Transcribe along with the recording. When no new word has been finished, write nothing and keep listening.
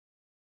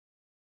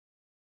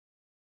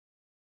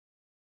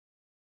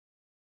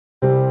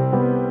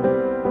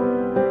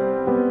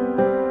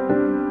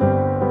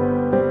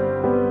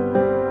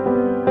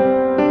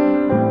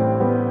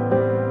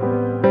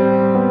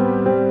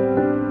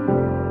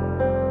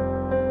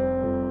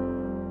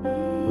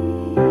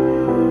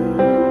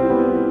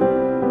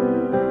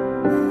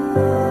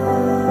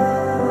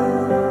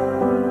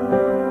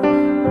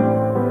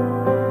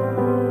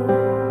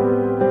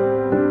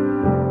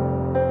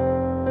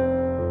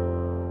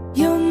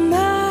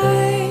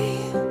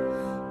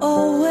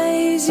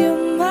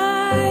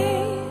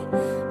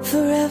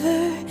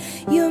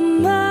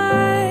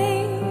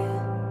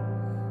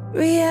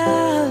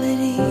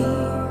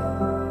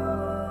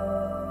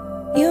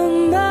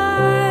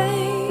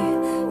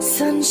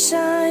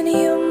sunshine,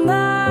 you're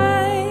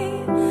my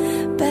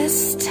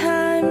best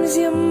times,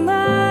 you're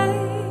my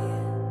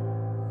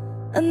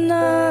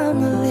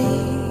anomaly.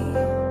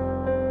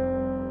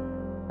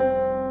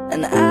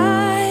 And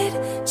I'd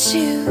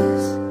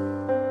choose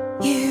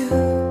you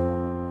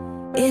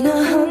in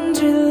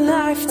 100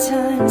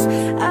 lifetimes.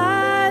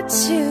 I'd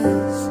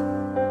choose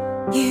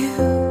you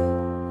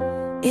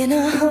in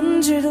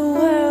 100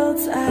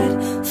 worlds. I'd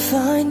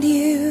find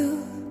you,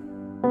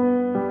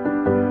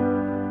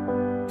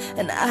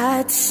 and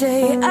I'd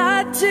say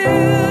I do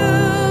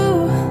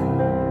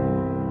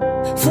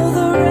for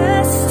the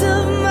rest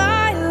of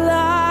my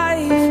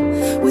life.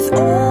 With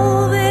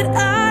all that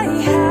I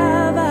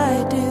have, I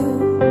do.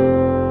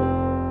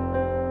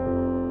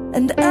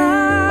 And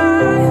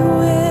I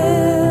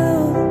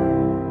will,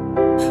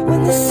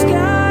 when the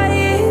sky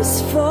is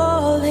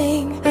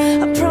falling,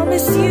 I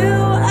promise you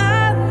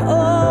I'm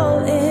all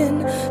in,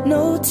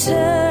 no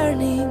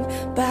turning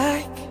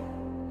back.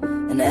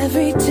 And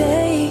every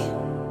day,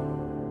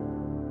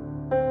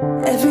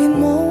 every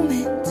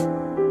moment,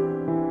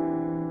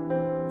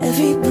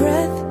 every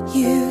breath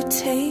you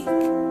take,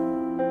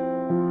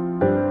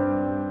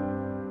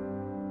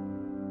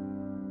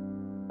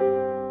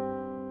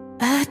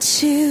 I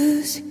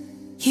choose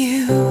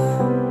you.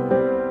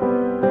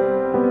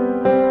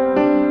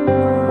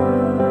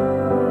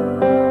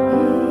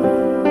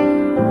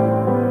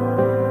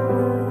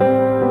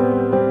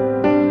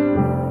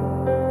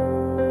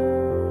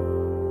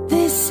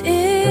 This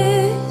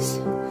is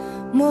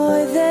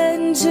more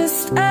than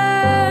just a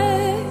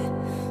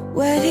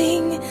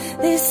wedding.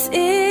 This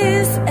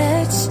is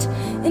etched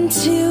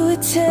into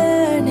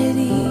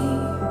eternity.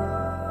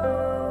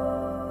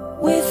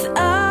 With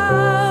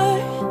our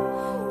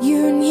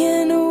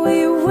union, we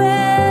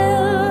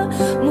will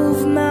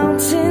move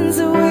mountains.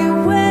 We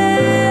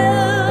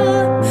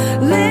will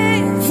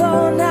live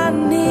on our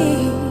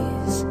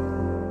knees,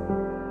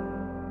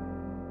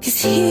 'cause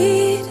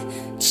he'd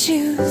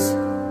choose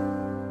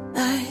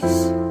us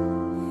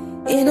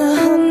in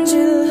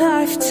 100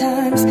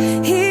 lifetimes.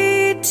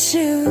 He'd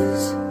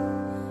choose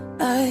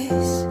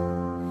us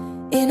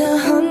in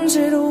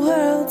 100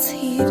 worlds.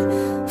 He'd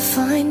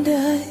find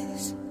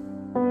us,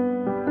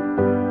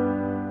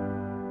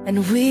 and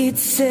we'd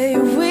say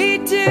we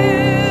do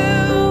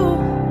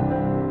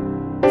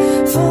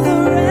for the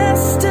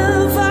rest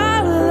of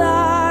our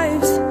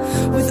lives.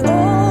 With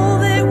all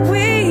that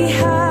we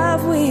have,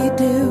 we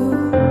do.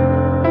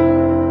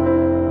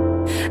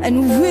 And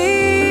we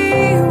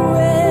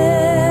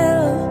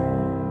will,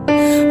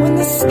 when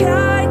the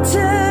sky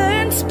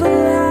turns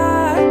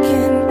black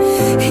and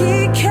he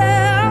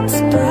comes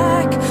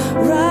back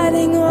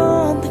riding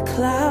on the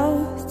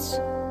clouds,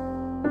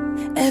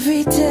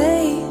 every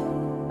day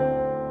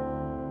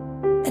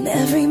and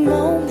every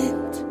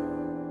moment,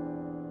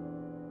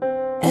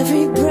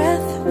 every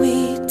breath we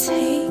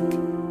take,